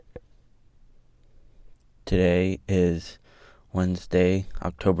Today is Wednesday,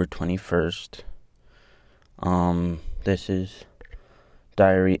 October 21st. This is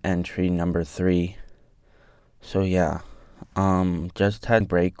diary entry number 3. So yeah, just had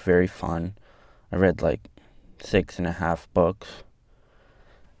break, very fun. I read like 6.5 books.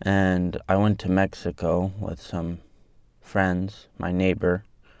 And I went to Mexico with some friends, my neighbor,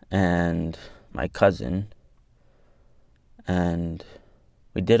 and my cousin. And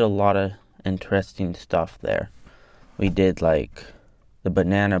we did a lot of interesting stuff there. We did like the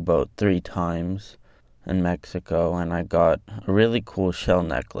banana boat 3 times in Mexico, and I got a really cool shell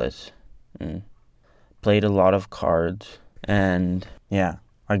necklace and played a lot of cards. And yeah,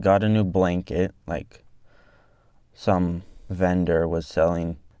 I got a new blanket. Like, some vendor was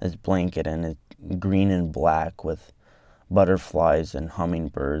selling this blanket, and it's green and black with butterflies and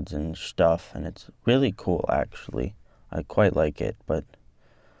hummingbirds and stuff, and it's really cool actually. I quite like it, but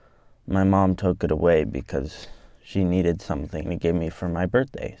my mom took it away because she needed something to give me for my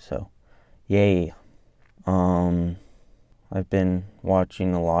birthday, so yay. I've been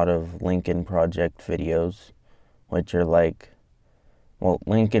watching a lot of Lincoln Project videos, which are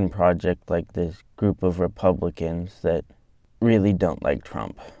Lincoln Project, like this group of Republicans that really don't like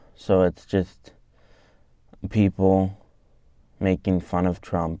Trump. So it's just people making fun of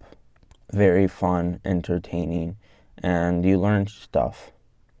Trump. Very fun, entertaining, and you learn stuff.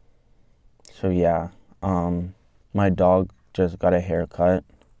 So yeah, my dog just got a haircut,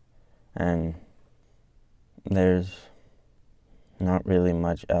 and there's not really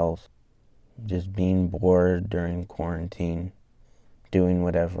much else. Just being bored during quarantine, doing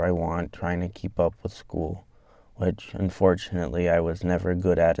whatever I want, trying to keep up with school, which unfortunately I was never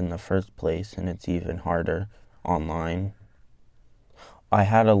good at in the first place, and it's even harder online. I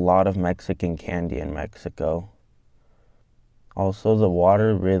had a lot of Mexican candy in Mexico. Also, the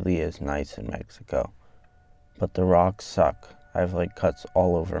water really is nice in Mexico, but the rocks suck. I have cuts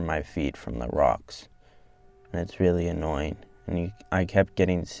all over my feet from the rocks, and it's really annoying. And I kept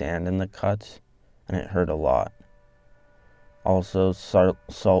getting sand in the cuts, and it hurt a lot. Also,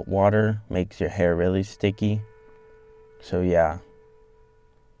 salt water makes your hair really sticky. So yeah,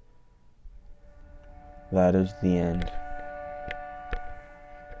 that is the end.